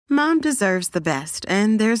Mom deserves the best,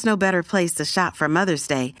 and there's no better place to shop for Mother's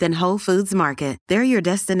Day than Whole Foods Market. They're your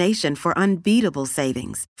destination for unbeatable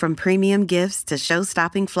savings, from premium gifts to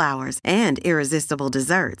show-stopping flowers and irresistible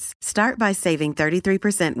desserts. Start by saving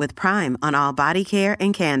 33% with Prime on all body care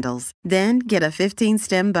and candles. Then get a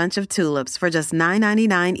 15-stem bunch of tulips for just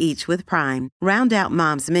 $9.99 each with Prime. Round out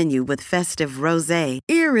Mom's menu with festive rosé,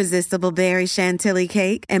 irresistible berry chantilly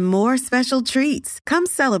cake, and more special treats. Come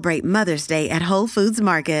celebrate Mother's Day at Whole Foods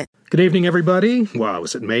Market. Good evening, everybody. Wow,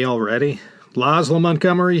 is it May already? Laszlo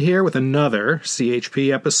Montgomery here with another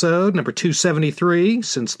CHP episode, number 273,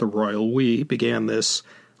 since the Royal We began this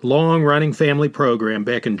long-running family program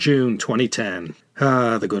back in June 2010.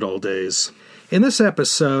 Ah, the good old days. In this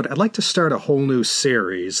episode, I'd like to start a whole new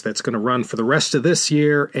series that's going to run for the rest of this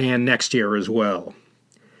year and next year as well.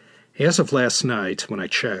 As of last night, when I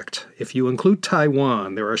checked, if you include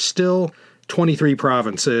Taiwan, there are still 23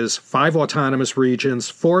 provinces, 5 autonomous regions,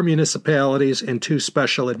 4 municipalities, and 2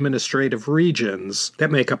 special administrative regions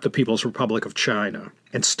that make up the People's Republic of China.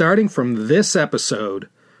 And starting from this episode,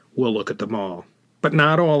 we'll look at them all. But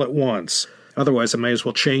not all at once. Otherwise, I may as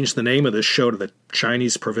well change the name of this show to the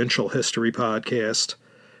Chinese Provincial History Podcast.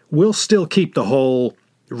 We'll still keep the whole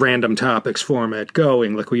random topics format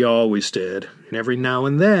going like we always did. And every now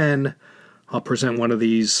and then, I'll present one of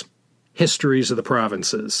these histories of the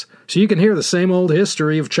provinces. So you can hear the same old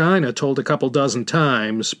history of China told a couple dozen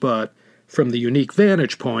times, but from the unique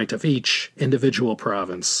vantage point of each individual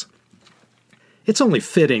province. It's only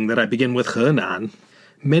fitting that I begin with Henan.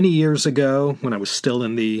 Many years ago, when I was still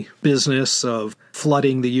in the business of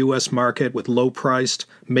flooding the U.S. market with low-priced,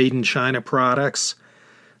 made-in-China products,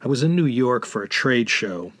 I was in New York for a trade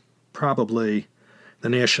show, probably the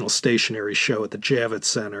National Stationery Show at the Javits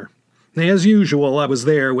Center. As usual, I was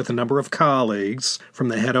there with a number of colleagues from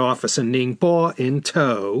the head office in Ningbo in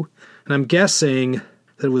tow, and I'm guessing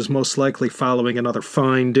that it was most likely following another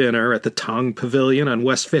fine dinner at the Tang Pavilion on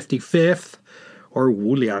West 55th, or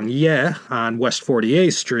Wuliangye on West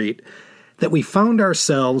 48th Street, that we found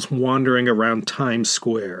ourselves wandering around Times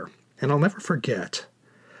Square. And I'll never forget,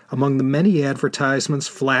 among the many advertisements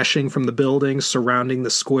flashing from the buildings surrounding the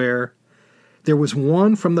square, there was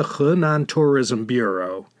one from the Henan Tourism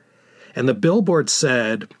Bureau. And the billboard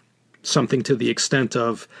said something to the extent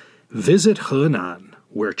of, "Visit Henan,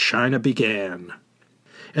 where China began."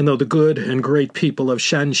 And though the good and great people of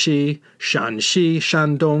Shanxi,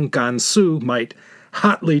 Shandong, Gansu might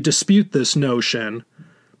hotly dispute this notion,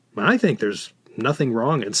 I think there's nothing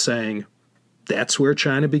wrong in saying that's where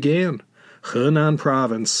China began, Henan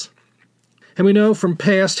province. And we know from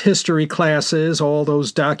past history classes, all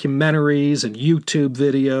those documentaries and YouTube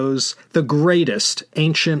videos, the greatest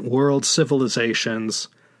ancient world civilizations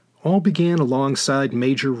all began alongside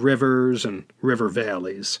major rivers and river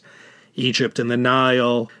valleys. Egypt and the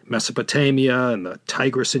Nile, Mesopotamia and the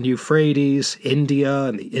Tigris and Euphrates, India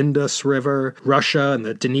and the Indus River, Russia and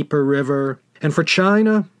the Dnieper River. And for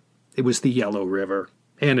China, it was the Yellow River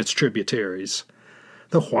and its tributaries.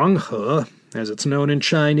 The Huanghe, as it's known in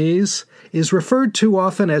Chinese, is referred to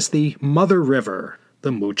often as the Mother River,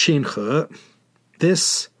 the Muqinhe.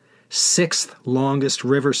 This 6th longest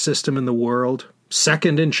river system in the world,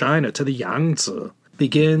 second in China to the Yangtze,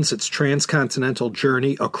 begins its transcontinental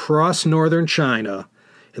journey across northern China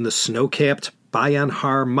in the snow-capped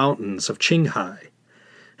Bayanhar Mountains of Qinghai,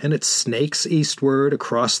 and it snakes eastward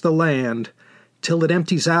across the land till it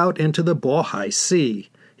empties out into the Bohai Sea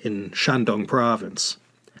in Shandong province.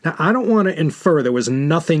 Now, I don't want to infer there was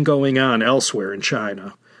nothing going on elsewhere in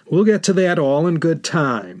China. We'll get to that all in good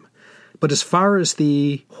time. But as far as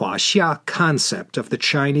the Huaxia concept of the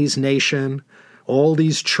Chinese nation, all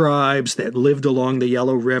these tribes that lived along the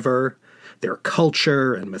Yellow River, their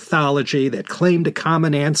culture and mythology that claimed a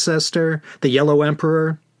common ancestor, the Yellow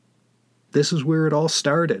Emperor, this is where it all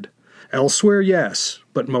started. Elsewhere, yes,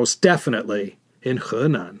 but most definitely in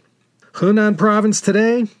Henan. Henan province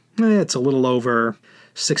today, it's a little over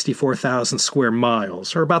 64,000 square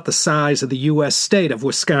miles, or about the size of the U.S. state of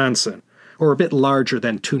Wisconsin, or a bit larger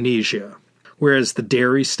than Tunisia. Whereas the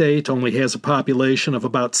dairy state only has a population of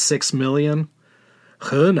about 6 million,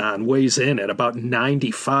 Henan weighs in at about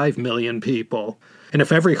 95 million people. And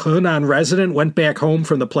if every Henan resident went back home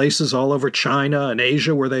from the places all over China and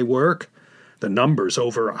Asia where they work, the number's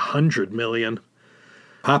over 100 million.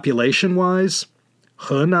 Population-wise,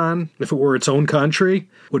 Henan, if it were its own country,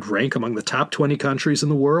 would rank among the top 20 countries in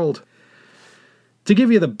the world. To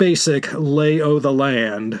give you the basic lay of the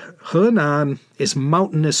land, Henan is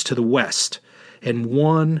mountainous to the west and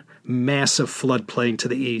one massive floodplain to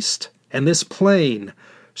the east. And this plain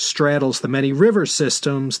straddles the many river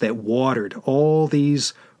systems that watered all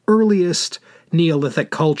these earliest Neolithic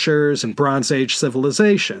cultures and Bronze Age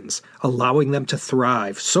civilizations, allowing them to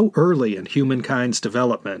thrive so early in humankind's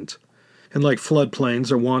development. And like floodplains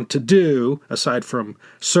are wont to do, aside from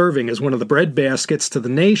serving as one of the breadbaskets to the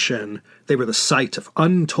nation, they were the site of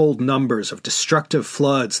untold numbers of destructive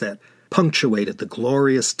floods that punctuated the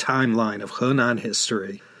glorious timeline of Henan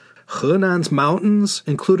history. Henan's mountains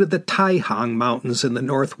included the Taihang Mountains in the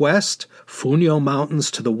northwest, Funyo Mountains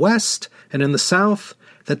to the west, and in the south,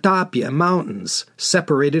 the Dabie Mountains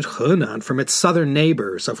separated Henan from its southern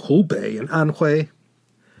neighbors of Hubei and Anhui.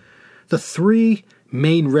 The three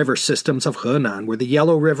main river systems of Henan were the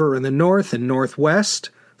Yellow River in the north and northwest,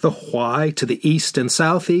 the Huai to the east and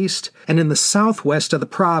southeast, and in the southwest of the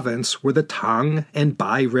province were the Tang and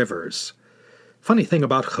Bai rivers. Funny thing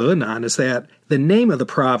about Henan is that the name of the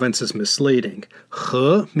province is misleading.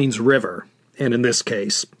 He means river, and in this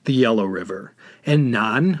case, the Yellow River, and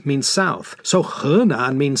Nan means south, so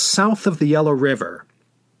Henan means south of the Yellow River.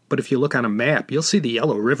 But if you look on a map, you'll see the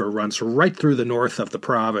Yellow River runs right through the north of the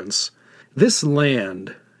province. This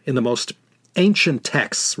land, in the most ancient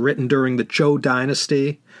texts written during the Zhou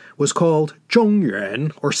dynasty, was called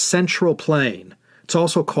Zhongyuan, or Central Plain. It's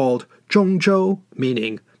also called Zhongzhou,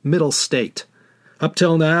 meaning Middle State. Up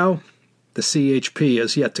till now, the CHP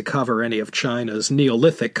has yet to cover any of China's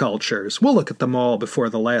Neolithic cultures. We'll look at them all before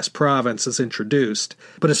the last province is introduced.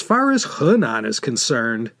 But as far as Henan is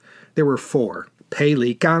concerned, there were four: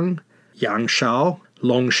 Peiligang, Yangshao,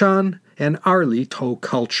 Longshan, and Arlitou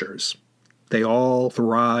cultures. They all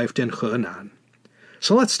thrived in Henan.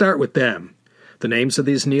 So let's start with them. The names of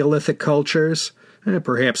these Neolithic cultures,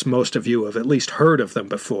 perhaps most of you have at least heard of them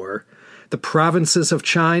before. The provinces of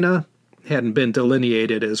China hadn't been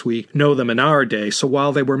delineated as we know them in our day, so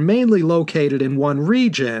while they were mainly located in one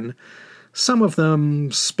region, some of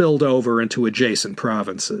them spilled over into adjacent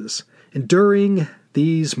provinces. And during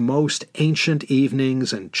these most ancient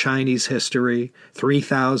evenings in Chinese history,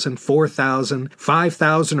 3,000, 4,000,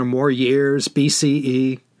 5,000 or more years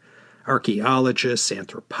BCE, archaeologists,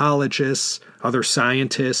 anthropologists, other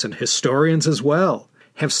scientists, and historians as well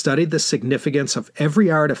have studied the significance of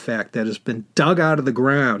every artifact that has been dug out of the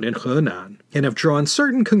ground in Henan and have drawn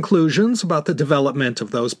certain conclusions about the development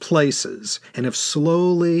of those places and have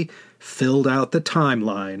slowly filled out the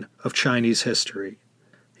timeline of Chinese history.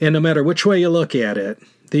 And no matter which way you look at it,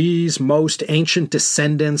 these most ancient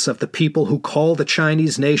descendants of the people who call the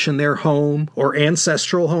Chinese nation their home or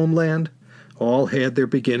ancestral homeland all had their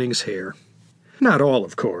beginnings here. Not all,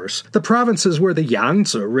 of course. The provinces where the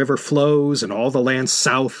Yangtze River flows and all the land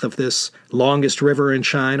south of this longest river in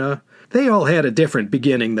China, they all had a different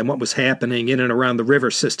beginning than what was happening in and around the river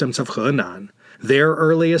systems of Henan. Their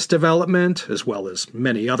earliest development, as well as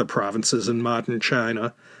many other provinces in modern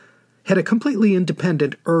China, had a completely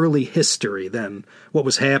independent early history than what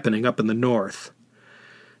was happening up in the north.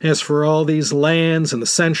 As for all these lands in the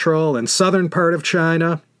central and southern part of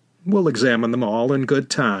China, we'll examine them all in good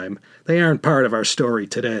time. They aren't part of our story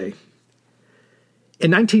today. In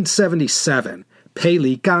 1977,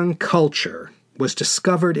 Peiligang culture was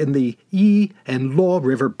discovered in the Yi and Luo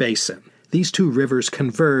River basin. These two rivers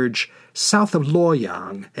converge south of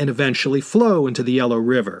Luoyang and eventually flow into the Yellow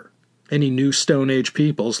River. Any new Stone Age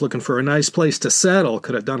peoples looking for a nice place to settle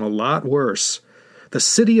could have done a lot worse. The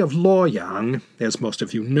city of Luoyang, as most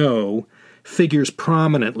of you know, figures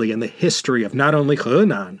prominently in the history of not only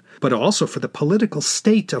Henan, but also for the political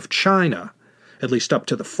state of China, at least up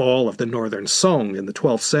to the fall of the Northern Song in the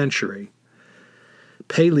 12th century.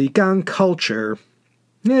 Peiligang culture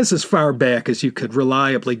is as far back as you could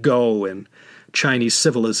reliably go in Chinese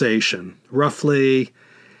civilization, roughly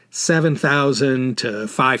 7,000 to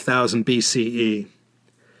 5,000 BCE.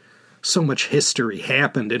 So much history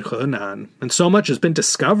happened in Henan, and so much has been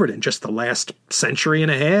discovered in just the last century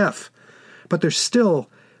and a half. But there's still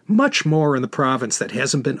much more in the province that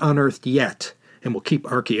hasn't been unearthed yet, and will keep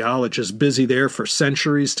archaeologists busy there for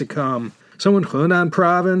centuries to come. So in Henan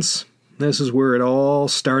province, this is where it all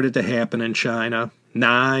started to happen in China,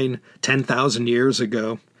 10,000 years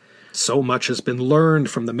ago. So much has been learned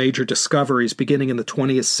from the major discoveries beginning in the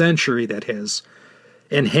 20th century that has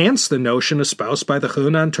enhanced the notion espoused by the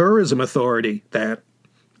Henan Tourism Authority that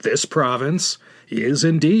this province is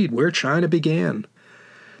indeed where China began.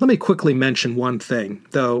 Let me quickly mention one thing,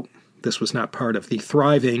 though this was not part of the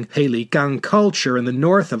thriving Peiligang culture in the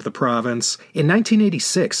north of the province. In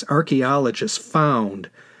 1986, archaeologists found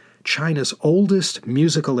China's oldest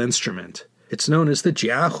musical instrument. It's known as the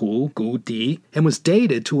Jiahu Gudi and was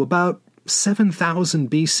dated to about 7,000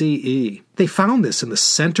 BCE. They found this in the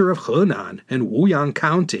center of Henan in Wuyang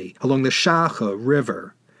County along the Shahe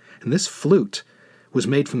River. And this flute was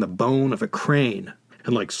made from the bone of a crane.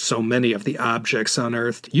 And like so many of the objects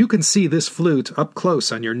unearthed, you can see this flute up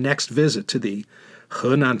close on your next visit to the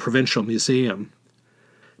Henan Provincial Museum.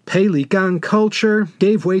 Peiligang culture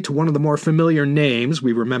gave way to one of the more familiar names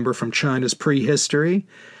we remember from China's prehistory.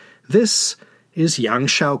 This is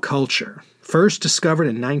Yangshao culture, first discovered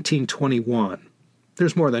in 1921.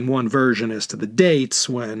 There's more than one version as to the dates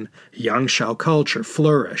when Yangshao culture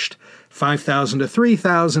flourished. 5,000 to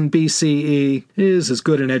 3,000 BCE is as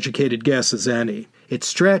good an educated guess as any. It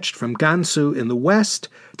stretched from Gansu in the west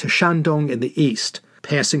to Shandong in the east,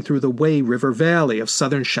 passing through the Wei River Valley of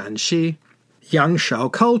southern Shanxi. Yangshao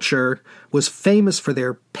culture was famous for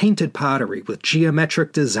their painted pottery with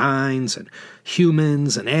geometric designs and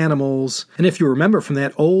humans and animals. And if you remember from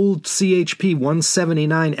that old CHP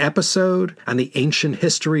 179 episode on the ancient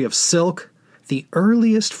history of silk, the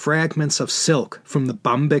earliest fragments of silk from the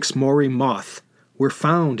Bombyx mori moth were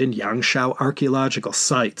found in Yangshao archaeological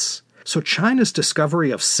sites. So China's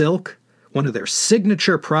discovery of silk, one of their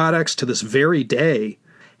signature products to this very day,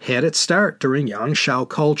 had its start during Yangshao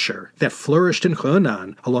culture that flourished in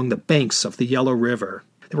Henan along the banks of the Yellow River.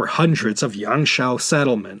 There were hundreds of Yangshao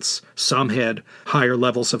settlements. Some had higher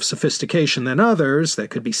levels of sophistication than others that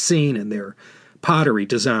could be seen in their pottery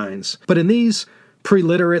designs. But in these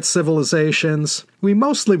pre-literate civilizations, we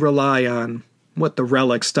mostly rely on what the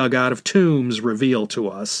relics dug out of tombs reveal to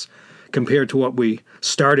us. Compared to what we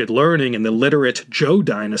started learning in the literate Zhou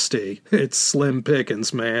dynasty, it's slim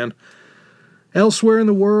pickings, man. Elsewhere in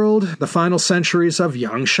the world, the final centuries of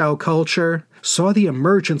Yangshao culture saw the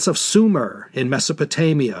emergence of Sumer in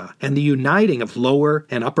Mesopotamia and the uniting of Lower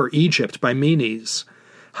and Upper Egypt by Menes.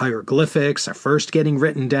 Hieroglyphics are first getting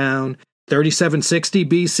written down. 3760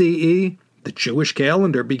 BCE, the Jewish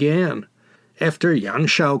calendar began. After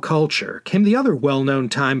Yangshao culture came the other well-known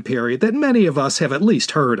time period that many of us have at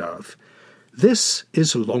least heard of. This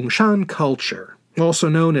is Longshan culture, also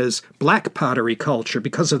known as black pottery culture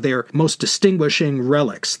because of their most distinguishing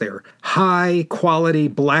relics, their high-quality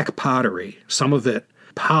black pottery, some of it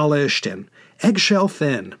polished and eggshell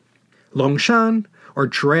thin. Longshan, or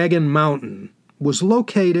Dragon Mountain, was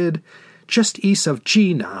located just east of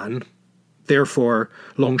Jinan. Therefore,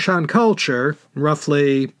 Longshan culture,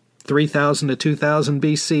 roughly 3,000 to 2,000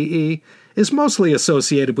 BCE, is mostly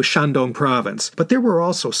associated with Shandong province, but there were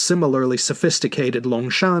also similarly sophisticated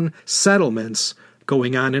Longshan settlements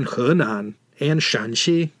going on in Henan and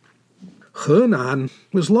Shanxi. Henan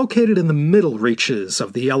was located in the middle reaches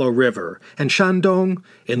of the Yellow River, and Shandong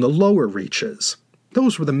in the lower reaches.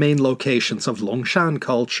 Those were the main locations of Longshan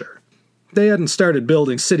culture. They hadn't started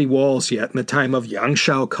building city walls yet in the time of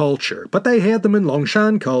Yangshao culture, but they had them in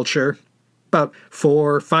Longshan culture about 4,000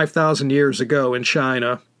 or 5,000 years ago in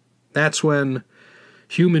China. That's when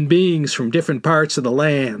human beings from different parts of the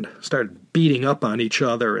land started beating up on each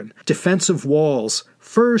other, and defensive walls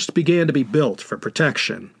first began to be built for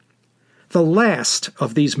protection. The last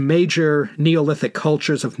of these major Neolithic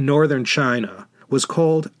cultures of northern China was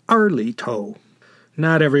called Arlitou.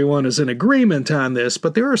 Not everyone is in agreement on this,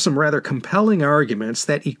 but there are some rather compelling arguments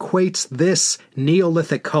that equates this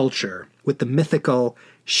Neolithic culture with the mythical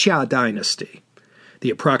Xia dynasty. The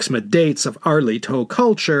approximate dates of Arlitou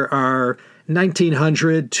culture are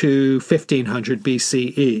 1900 to 1500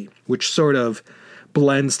 BCE, which sort of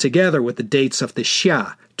blends together with the dates of the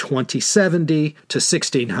Xia, 2070 to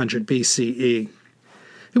 1600 BCE.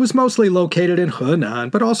 It was mostly located in Henan,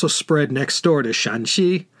 but also spread next door to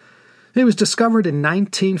Shanxi. It was discovered in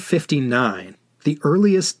 1959. The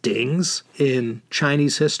earliest dings in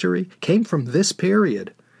Chinese history came from this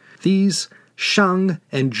period. These Shang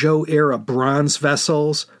and Zhou-era bronze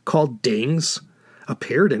vessels, called dings,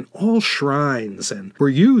 appeared in all shrines and were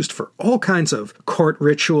used for all kinds of court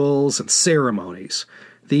rituals and ceremonies.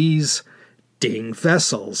 These ding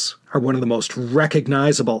vessels are one of the most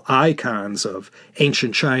recognizable icons of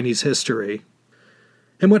ancient Chinese history.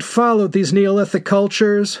 And what followed these Neolithic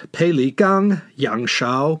cultures, Peiligang,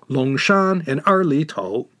 Yangshao, Longshan, and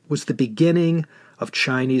Arlitou, was the beginning of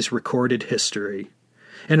Chinese recorded history.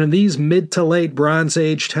 And in these mid to late Bronze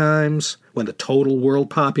Age times, when the total world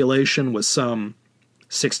population was some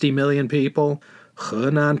 60 million people,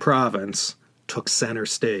 Henan province took center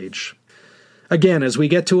stage. Again, as we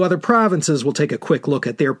get to other provinces, we'll take a quick look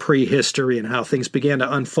at their prehistory and how things began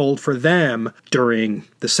to unfold for them during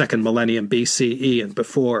the second millennium BCE and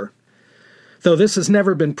before. Though this has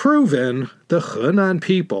never been proven, the Henan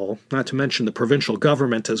people, not to mention the provincial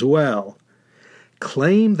government as well,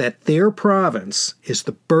 claim that their province is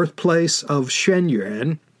the birthplace of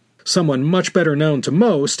Xuanyuan, someone much better known to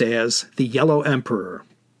most as the Yellow Emperor.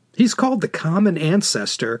 He's called the common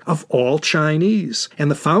ancestor of all Chinese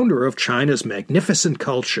and the founder of China's magnificent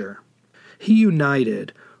culture. he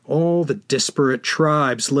united all the disparate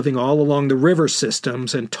tribes living all along the river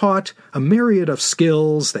systems and taught a myriad of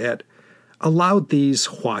skills that allowed these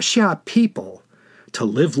Huaxia people to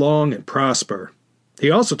live long and prosper. He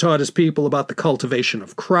also taught his people about the cultivation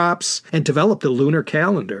of crops and developed a lunar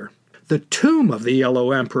calendar. The tomb of the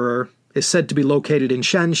Yellow Emperor is said to be located in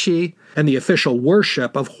Shanxi, and the official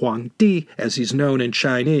worship of Huangdi, as he's known in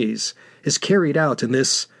Chinese, is carried out in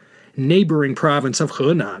this neighboring province of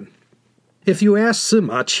Henan. If you ask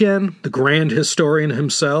Sima Qian, the grand historian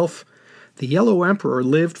himself, the Yellow Emperor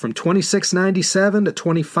lived from 2697 to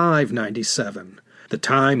 2597, the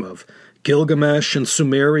time of Gilgamesh in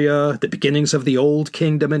Sumeria, the beginnings of the Old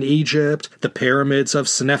Kingdom in Egypt, the pyramids of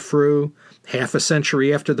Senefru. Half a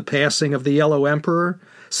century after the passing of the Yellow Emperor,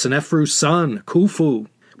 Senefru's son, Khufu,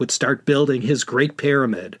 would start building his Great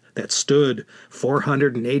Pyramid that stood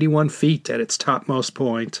 481 feet at its topmost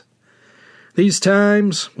point. These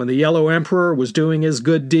times, when the Yellow Emperor was doing his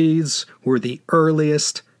good deeds, were the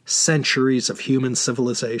earliest centuries of human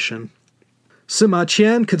civilization. Sima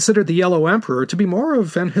Qian considered the Yellow Emperor to be more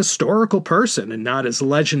of an historical person and not as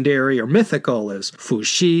legendary or mythical as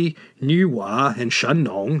Fuxi, Nuwa, and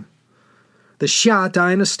Shennong. The Xia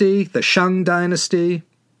dynasty, the Shang dynasty,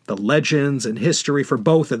 the legends and history for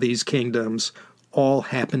both of these kingdoms all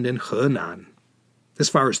happened in Henan. As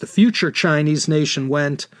far as the future Chinese nation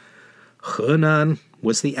went, Henan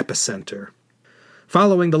was the epicenter.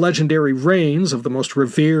 Following the legendary reigns of the most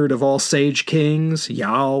revered of all sage kings,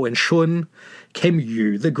 Yao and Shun, came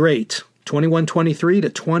Yu the Great, 2123 to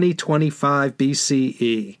 2025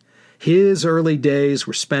 BCE. His early days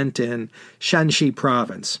were spent in Shanxi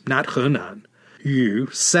province, not Henan. Yu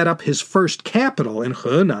set up his first capital in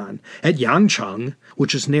Henan at Yangcheng,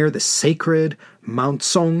 which is near the sacred Mount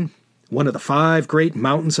Song, one of the 5 great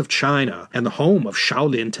mountains of China and the home of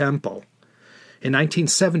Shaolin Temple. In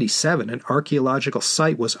 1977, an archaeological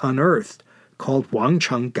site was unearthed called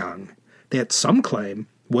Wangchenggang that some claim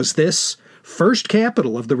was this first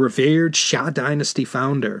capital of the revered Xia dynasty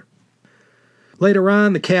founder. Later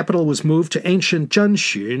on, the capital was moved to ancient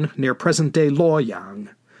Zhenxun near present-day Luoyang.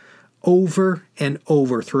 Over and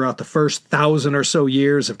over throughout the first 1,000 or so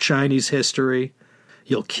years of Chinese history,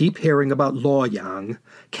 you'll keep hearing about Luoyang,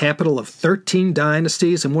 capital of 13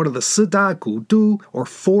 dynasties and one of the Sida Gudu, or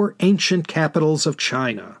 4 ancient capitals of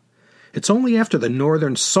China. It's only after the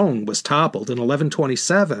northern Song was toppled in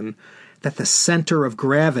 1127 that the center of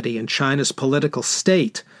gravity in China's political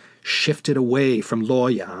state shifted away from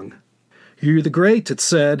Luoyang. Yu the Great, it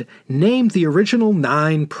said, named the original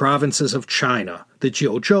 9 provinces of China, the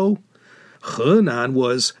Jiuzhou. Henan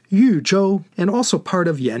was Yuzhou and also part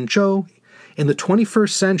of Yanzhou. In the 21st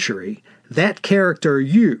century, that character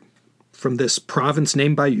Yu, from this province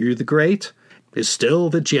named by Yu the Great, is still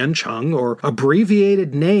the Jiancheng, or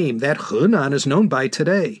abbreviated name that Henan is known by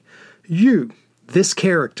today. Yu, this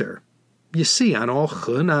character, you see on all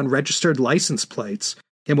Henan registered license plates.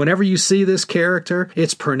 And whenever you see this character,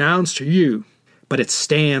 it's pronounced Yu, but it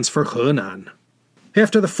stands for Henan.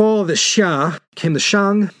 After the fall of the Xia came the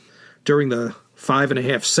Shang. During the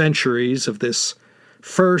 5.5 centuries of this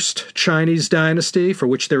first Chinese dynasty, for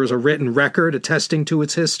which there is a written record attesting to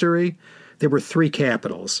its history, there were 3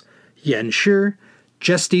 capitals: Yanshi,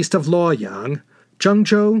 just east of Luoyang;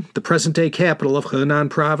 Zhengzhou, the present-day capital of Henan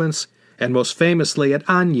province; and most famously at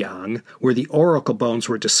Anyang, where the oracle bones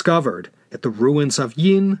were discovered at the ruins of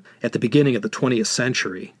Yin at the beginning of the 20th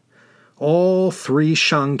century. All 3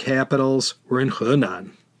 Shang capitals were in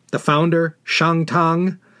Henan. The founder, Shang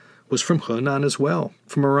Tang, was from Henan as well,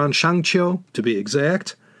 from around Shangqiu, to be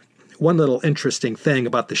exact. One little interesting thing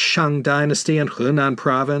about the Shang dynasty and Henan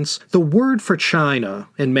province, the word for China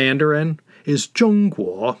in Mandarin is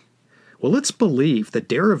Zhongguo. Well, it's believed the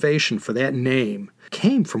derivation for that name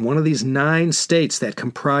came from one of these 9 states that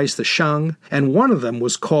comprised the Shang, and one of them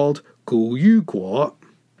was called Gu Yu Guo.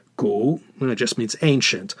 Gu, it just means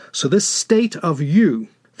ancient. So this state of Yu,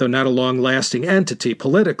 though not a long-lasting entity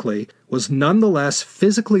politically, was nonetheless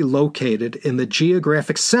physically located in the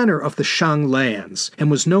geographic center of the Shang lands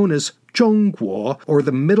and was known as Zhongguo, or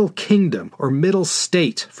the Middle Kingdom, or Middle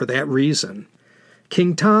State, for that reason.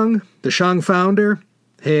 King Tang, the Shang founder,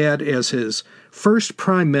 had as his first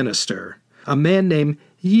prime minister a man named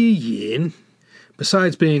Yi Yin.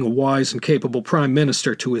 Besides being a wise and capable prime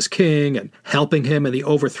minister to his king and helping him in the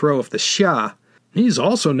overthrow of the Xia, he's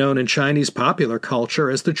also known in Chinese popular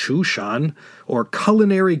culture as the Chushan, or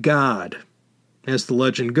culinary god. As the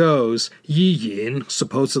legend goes, Yi Yin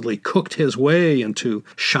supposedly cooked his way into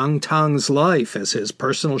Shang Tang's life as his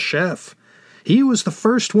personal chef. He was the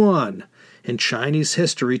first one in Chinese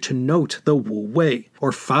history to note the Wu Wei,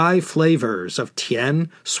 or 5 flavors of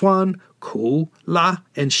Tian, Suan, ku, la,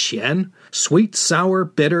 and xian, sweet, sour,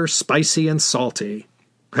 bitter, spicy, and salty.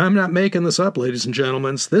 I'm not making this up, ladies and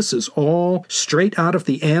gentlemen. This is all straight out of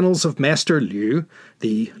the annals of Master Liu,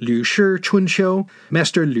 the Liu Shi Chunqiu.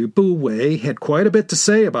 Master Liu Buwei had quite a bit to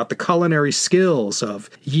say about the culinary skills of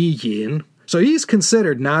Yi Yin. So he's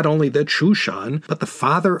considered not only the Chushan, but the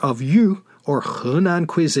father of Yu, or Henan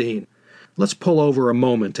cuisine. Let's pull over a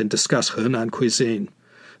moment and discuss Henan cuisine.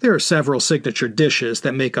 There are several signature dishes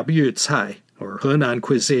that make up Yu Cai, or Henan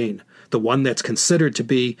cuisine, the one that's considered to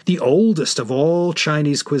be the oldest of all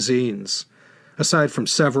Chinese cuisines. Aside from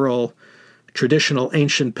several traditional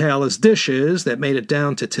ancient palace dishes that made it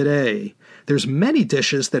down to today, there's many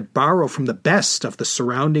dishes that borrow from the best of the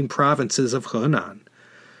surrounding provinces of Henan.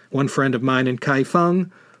 One friend of mine in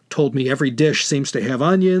Kaifeng told me every dish seems to have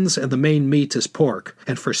onions and the main meat is pork,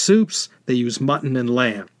 and for soups they use mutton and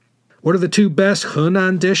lamb. What are the two best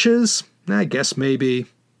Henan dishes? I guess maybe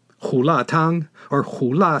hula tang, or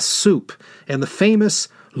hula soup, and the famous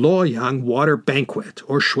Luoyang water banquet,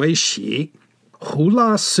 or shui xi.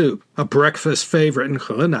 Hula soup, a breakfast favorite in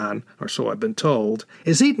Henan, or so I've been told,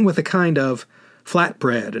 is eaten with a kind of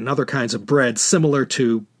flatbread and other kinds of bread similar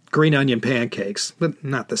to green onion pancakes, but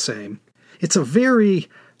not the same. It's a very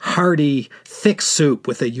hearty, thick soup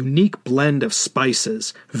with a unique blend of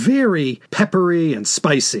spices, very peppery and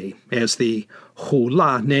spicy, as the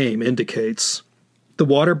hula name indicates. The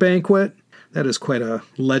water banquet, that is quite a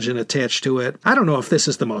legend attached to it. I don't know if this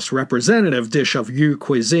is the most representative dish of Yu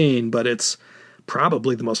cuisine, but it's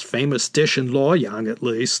probably the most famous dish in Luoyang, at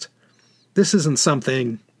least. This isn't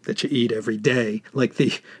something that you eat every day, like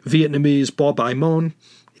the Vietnamese bo bai mon.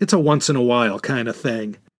 It's a once-in-a-while kind of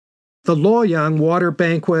thing. The Luoyang water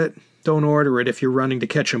banquet, don't order it if you're running to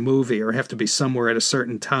catch a movie or have to be somewhere at a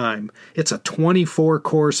certain time. It's a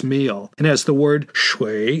 24-course meal, and as the word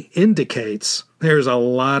shui indicates, there's a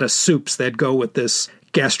lot of soups that go with this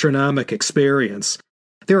gastronomic experience.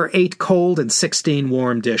 There are 8 cold and 16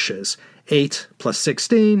 warm dishes. 8 plus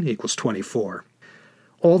 16 equals 24.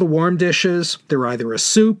 All the warm dishes, they're either a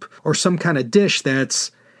soup or some kind of dish that's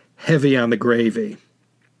heavy on the gravy.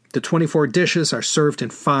 The 24 dishes are served in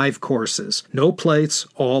 5 courses. No plates,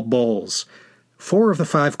 all bowls. 4 of the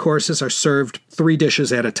 5 courses are served 3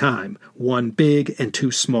 dishes at a time, 1 big and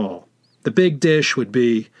 2 small. The big dish would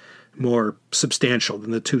be more substantial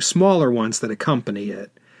than the 2 smaller ones that accompany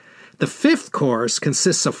it. The 5th course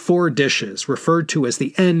consists of 4 dishes, referred to as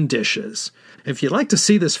the end dishes. If you'd like to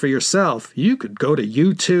see this for yourself, you could go to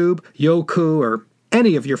YouTube, Youku, or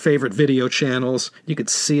any of your favorite video channels. You could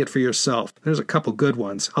see it for yourself. There's a couple good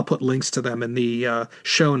ones. I'll put links to them in the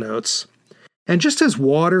show notes. And just as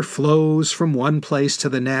water flows from one place to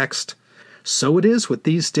the next, so it is with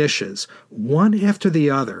these dishes, one after the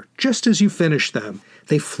other. Just as you finish them,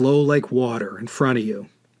 they flow like water in front of you.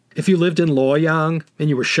 If you lived in Luoyang and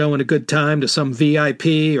you were showing a good time to some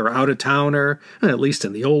VIP or out-of-towner, at least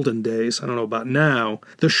in the olden days, I don't know about now,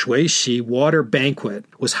 the shui xi water banquet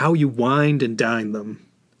was how you wined and dined them.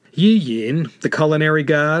 Yi Yin, the culinary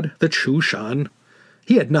god, the Chushan,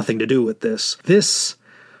 he had nothing to do with this. This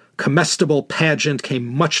comestible pageant came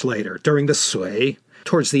much later, during the Sui,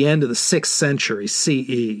 towards the end of the 6th century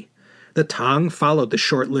CE. The Tang followed the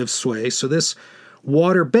short-lived Sui, so this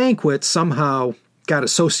water banquet somehow got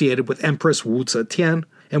associated with Empress Wu Zetian,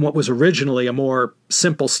 and what was originally a more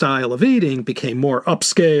simple style of eating became more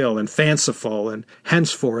upscale and fanciful, and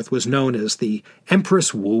henceforth was known as the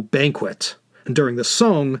Empress Wu Banquet. And during the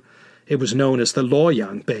Song, it was known as the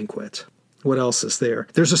Luoyang Banquet. What else is there?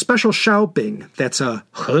 There's a special Shaobing that's a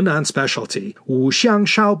Henan specialty, Wuxiang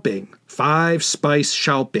Shaobing, 5-spice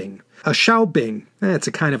Shaobing. A Shaobing, it's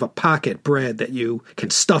a kind of a pocket bread that you can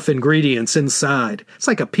stuff ingredients inside. It's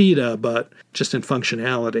like a pita, but just in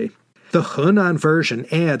functionality. The Henan version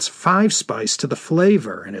adds 5-spice to the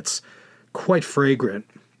flavor, and it's quite fragrant.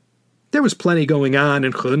 There was plenty going on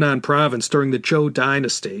in Henan province during the Zhou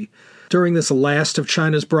dynasty. During this last of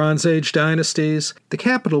China's Bronze Age dynasties, the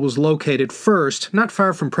capital was located first, not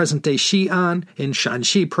far from present-day Xi'an, in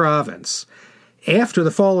Shanxi province. After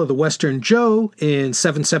the fall of the Western Zhou in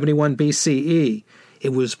 771 BCE, it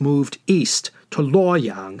was moved east to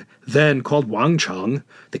Luoyang, then called Wangcheng,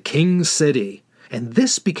 the king's city, and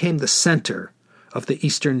this became the center of the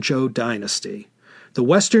Eastern Zhou dynasty. The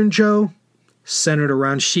Western Zhou, centered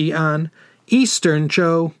around Xi'an, Eastern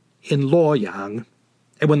Zhou in Luoyang.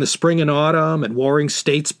 And when the spring and autumn and warring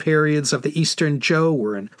states periods of the Eastern Zhou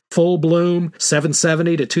were in full bloom,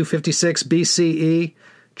 770 to 256 BCE,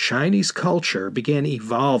 Chinese culture began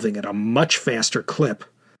evolving at a much faster clip.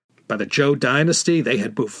 By the Zhou dynasty, they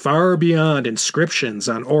had moved far beyond inscriptions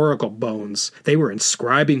on oracle bones. They were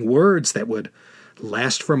inscribing words that would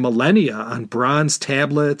last for millennia on bronze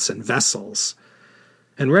tablets and vessels.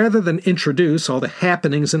 And rather than introduce all the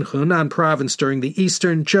happenings in Henan province during the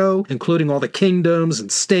Eastern Zhou, including all the kingdoms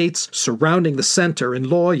and states surrounding the center in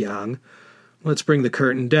Luoyang, let's bring the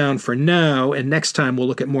curtain down for now, and next time we'll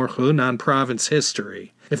look at more Henan province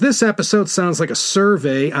history. If this episode sounds like a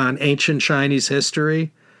survey on ancient Chinese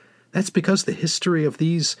history, that's because the history of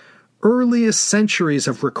these earliest centuries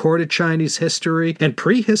of recorded Chinese history, and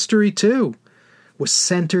prehistory too, was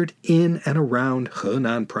centered in and around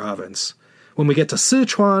Henan province. When we get to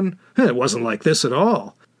Sichuan, it wasn't like this at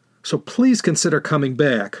all. So please consider coming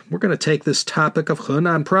back. We're going to take this topic of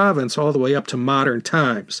Henan province all the way up to modern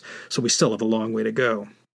times, so we still have a long way to go.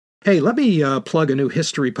 Hey, let me plug a new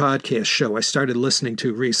history podcast show I started listening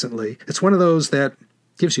to recently. It's one of those that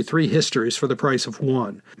gives you 3 histories for the price of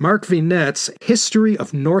 1. Mark Vinet's History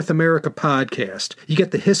of North America podcast. You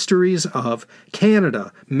get the histories of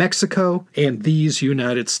Canada, Mexico, and these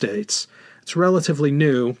United States. It's relatively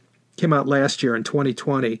new. Came out last year in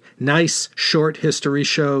 2020. Nice, short history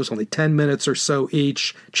shows, only 10 minutes or so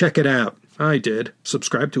each. Check it out. I did.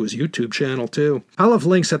 Subscribe to his YouTube channel, too. I'll have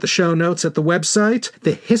links at the show notes at the website,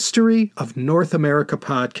 the History of North America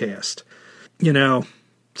podcast. You know,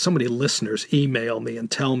 so many listeners email me and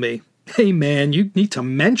tell me, hey man, you need to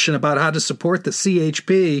mention about how to support the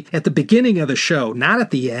CHP at the beginning of the show, not at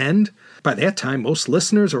the end. By that time, most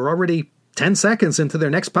listeners are already 10 seconds into their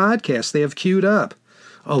next podcast they have queued up.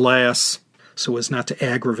 Alas, so as not to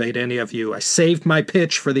aggravate any of you, I saved my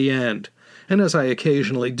pitch for the end. And as I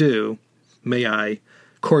occasionally do, may I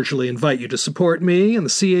cordially invite you to support me and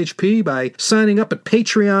the CHP by signing up at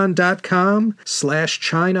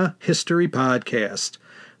patreon.com/China History Podcast.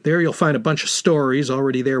 There you'll find a bunch of stories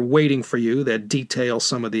already there waiting for you that detail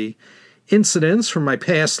some of the incidents from my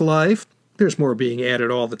past life. There's more being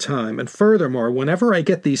added all the time. And furthermore, whenever I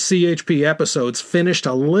get these CHP episodes finished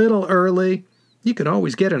a little early, you can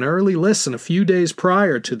always get an early listen a few days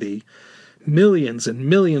prior to the millions and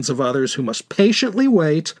millions of others who must patiently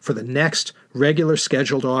wait for the next regular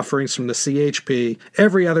scheduled offerings from the CHP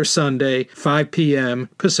every other Sunday, 5 p.m.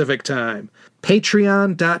 Pacific Time.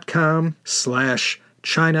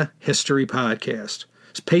 Patreon.com/China History Podcast.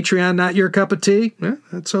 Is Patreon not your cup of tea?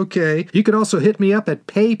 That's okay. You could also hit me up at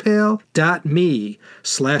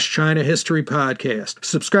paypal.me/China History Podcast.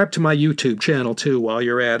 Subscribe to my YouTube channel, too, while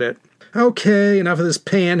you're at it. Okay, enough of this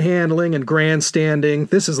panhandling and grandstanding.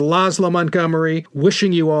 This is Laszlo Montgomery,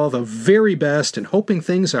 wishing you all the very best and hoping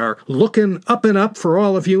things are looking up and up for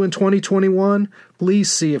all of you in 2021.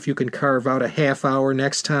 Please see if you can carve out a half hour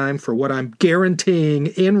next time for what I'm guaranteeing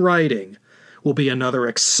in writing will be another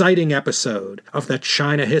exciting episode of the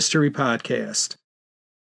China History Podcast.